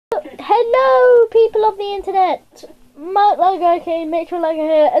Hello, people of the internet. Mark Logo here, Mitchell Logo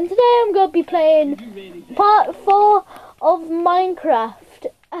here, and today I'm going to be playing part 4 of Minecraft.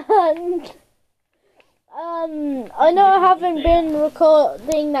 And I know I haven't been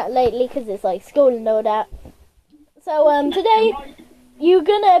recording that lately because it's like school and all that. So today you're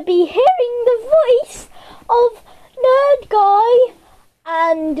gonna be hearing the voice of Nerd Guy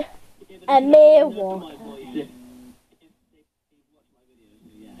and Amir Walker.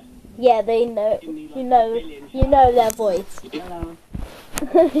 Yeah, they know. You know their voice. Yellow.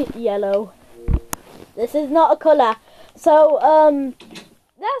 Yellow. This is not a colour. So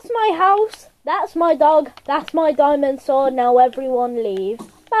that's my house. That's my dog. That's my diamond sword. Now everyone leave. Okay.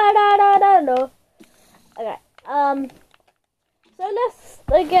 So let's,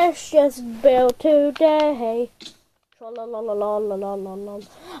 I guess, just build today. So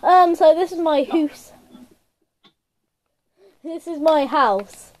this is my house. This is my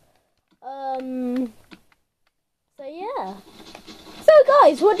house. So yeah. So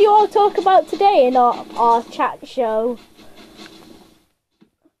guys, what do you all talk about today in our chat show?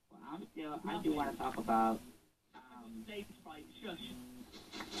 I do want to talk about, I think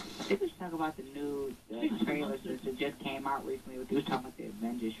we should talk about the new trailers that just came out recently. We were talking about the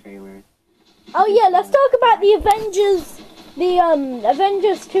Avengers trailer. Oh yeah, let's talk about the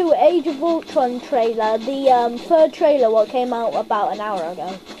Avengers 2 Age of Ultron trailer, the third trailer what came out about an hour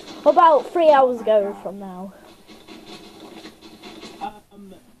ago. About 3 hours ago from now.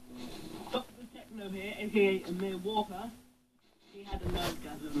 Dr. Techno here, aka Amir Walker, he had a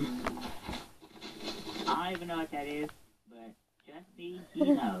nerdgasm. I don't even know what that is, but just he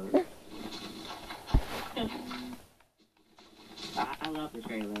knows. I love the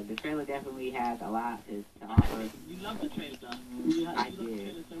trailer. The trailer definitely has a lot to offer. You love the trailer. I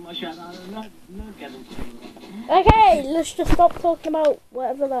did. So much out of the nerdgasm trailer. Okay, let's just stop talking about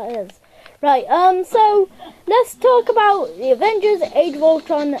whatever that is. Right, so let's talk about the Avengers Age of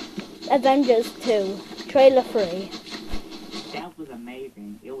Ultron Avengers 2 trailer 3. That was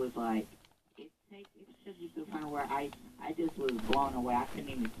amazing. It was like it took me to the point where I just was blown away. I couldn't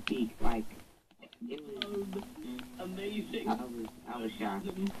even speak. Like it was amazing. I was shocked. I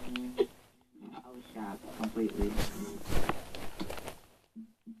was shocked completely.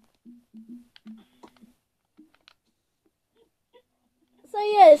 So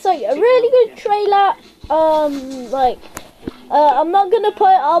yeah, it's like a really good trailer. I'm not gonna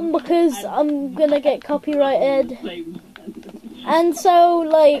put it on because I'm gonna get copyrighted. And so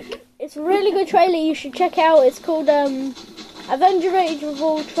like, it's a really good trailer. You should check out. It's called Avengers Age of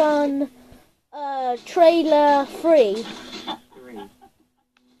Ultron trailer 3.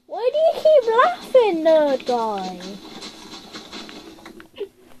 Why do you keep laughing, Nerd Guy?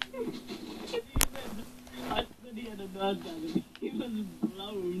 He was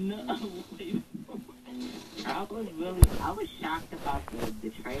blown away. I was shocked about the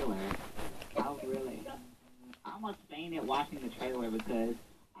trailer. I almost fainted watching the trailer because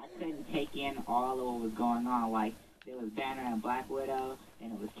I couldn't take in all of what was going on. Like, there was Banner and Black Widow,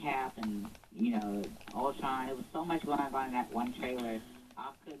 and it was Cap and, Ultron. It was so much going on in that one trailer.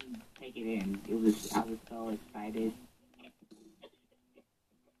 I couldn't take it in. I was so excited.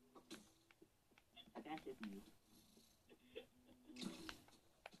 But that's just me.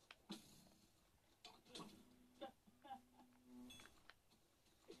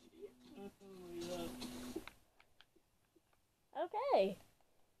 Okay.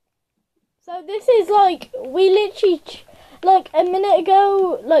 So this is like, we literally, like a minute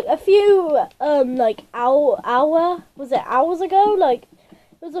ago, like a few, was it hours ago? Like,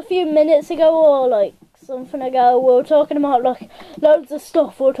 it was a few minutes ago or like something ago. We were talking about like loads of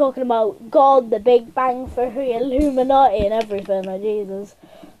stuff. We were talking about God, the Big Bang Theory, Illuminati and everything. Like, Jesus.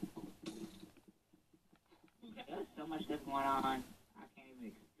 There's so much stuff going on. I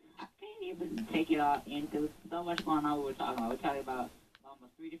can't even take it all in. There was so much going on we were talking about. We're talking about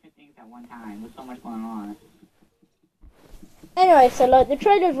almost 3 different things at one time. There's so much going on. Anyway, so like the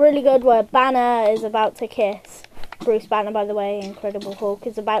trailer's really good where Banner is about to kiss. Bruce Banner, by the way, Incredible Hulk,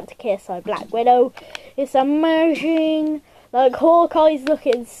 is about to kiss like Black Widow. It's amazing. Like Hawkeye's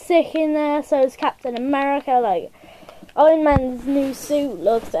looking sick in there, so is Captain America. Like Iron Man's new suit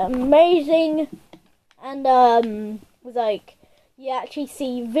looks amazing. And was like, you actually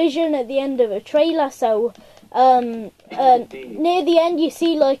see Vision at the end of a trailer, so near the end you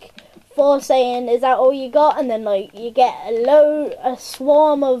see like Thor saying, "Is that all you got?" And then like you get a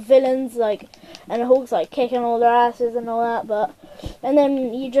swarm of villains, like, and Hulk's like kicking all their asses and all that, and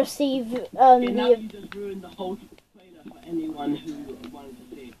then you just see now you just ruined the whole trailer for anyone who wanted to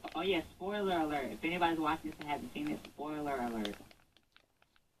see. Oh yeah, spoiler alert. If anybody's watching this and hasn't seen it, spoiler alert.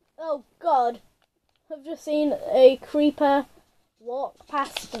 Oh God, I've just seen a creeper walk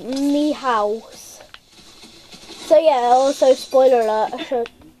past me house. So yeah, also spoiler alert, I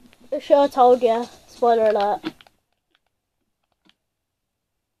should have told you, spoiler alert.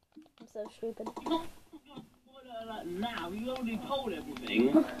 I'm so stupid. Now, you already told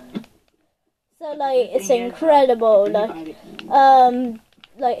everything. So like, it's incredible, like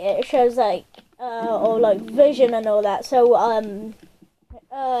it shows like, or like vision and all that. So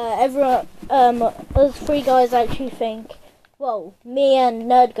everyone, us three guys actually think, well, me and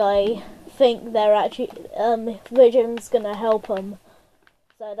Nerd Guy think they're actually, Vision's gonna help them.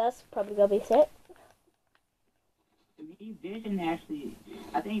 So that's probably gonna be sick. To me, Vision actually,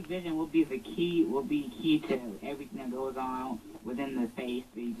 I think Vision will be key to everything that goes on within the Phase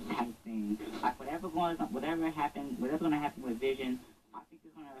 3 type thing. Like whatever's gonna happen with Vision, I think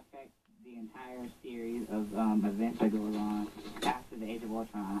it's gonna affect the entire series of events that goes on after the Age of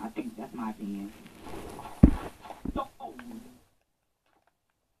Ultron. I think that's my opinion.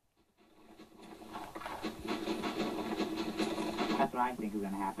 That's what I think is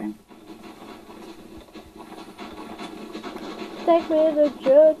gonna happen. Take me to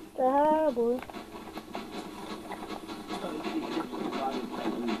church, the harbor.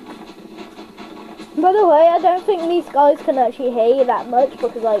 By the way, I don't think these guys can actually hear you that much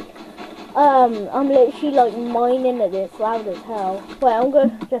because like, I'm literally like mining it. It's loud as hell. Wait, I'm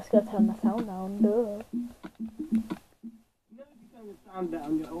just gonna turn my sound down. Duh. You know, if you turn the sound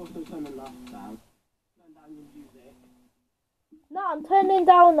down, you're also turning up down. Turn down your music. No, I'm turning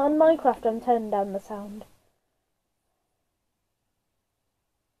down on Minecraft. I'm turning down the sound.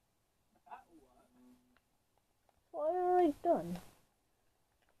 What have I already done?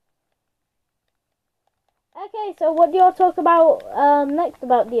 Okay, so what do y'all talk about next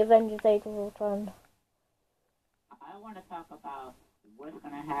about the Avengers Age of Ultron? I want to talk about what's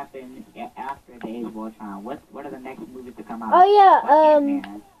going to happen after the Age of Ultron. What are the next movies to come out? Oh yeah,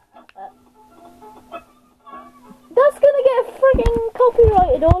 that's gonna get freaking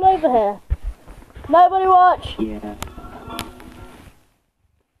copyrighted all over here. Nobody watch. Yeah.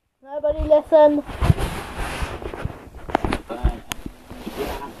 Nobody listen.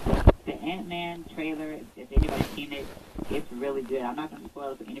 The Ant-Man trailer, if anybody's seen it, it's really good. I'm not going to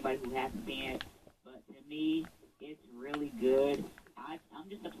spoil it for anybody who hasn't seen it, but to me, it's really good. I'm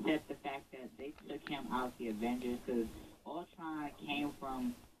just upset the fact that they took him out of the Avengers because Ultron came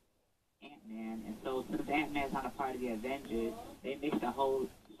from Ant-Man, and so since Ant-Man's not a part of the Avengers, they mixed the whole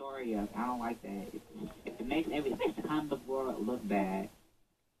story up. I don't like that. It makes the comic book world look bad.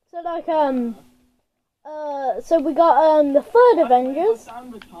 So like so we got the third Avengers.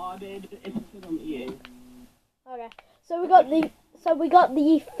 I'm retarded. It's because I'm eating. Okay. So we got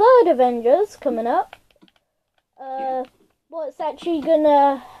the third Avengers coming up. Well, it's actually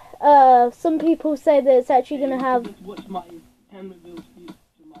gonna some people say that it's actually gonna have. Just watch my 10 reveals to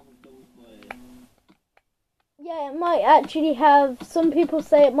Marvel films for it. Yeah, it might actually have. Some people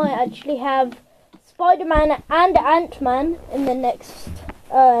say it might actually have Spider-Man and Ant-Man in the next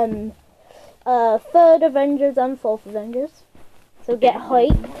third Avengers and fourth Avengers. So get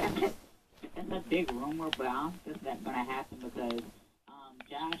hype. That's a big rumor, but I don't think that's gonna happen because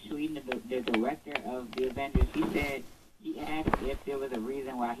Josh Whedon, the director of the Avengers, he asked if there was a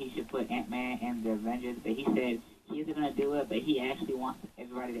reason why he should put Ant-Man in the Avengers, but he said he isn't gonna do it, but he actually wants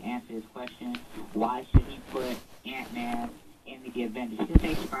everybody to answer his question. Why should he put Ant-Man in the Avengers? He didn't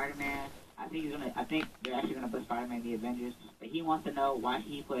say Spider-Man. I think they're actually gonna put Spider-Man in the Avengers, but he wants to know why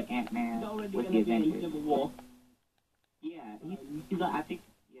he put Ant-Man with the Avengers. Civil War. Yeah, I think.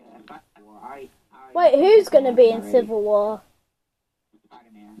 Wait, who's gonna be in Civil War?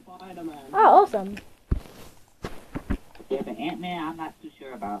 Spider-Man. Oh, awesome. Yeah, but Ant-Man, I'm not too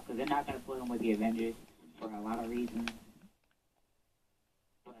sure about because they're not gonna put him with the Avengers for a lot of reasons.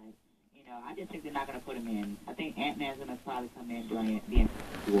 But I just think they're not gonna put him in. I think Ant-Man's gonna probably come in during the Infinity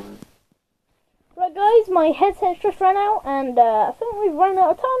War. Right guys, my headset's just run out and I think we've run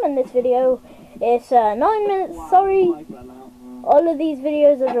out of time in this video. It's 9 minutes, sorry. All of these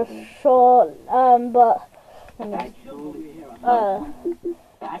videos are just short, but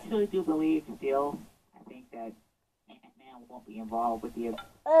I truly do believe still, I think that Ant-Man won't be involved with the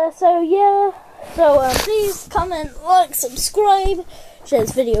so yeah, so please comment, like, subscribe, share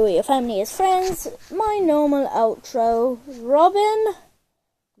this video with your family, your friends. My normal outro, Robin.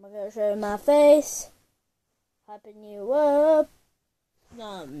 I'm gonna show you my face, hyping you up.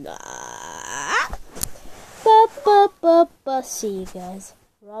 See you guys.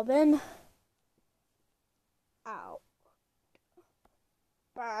 Robin. Out.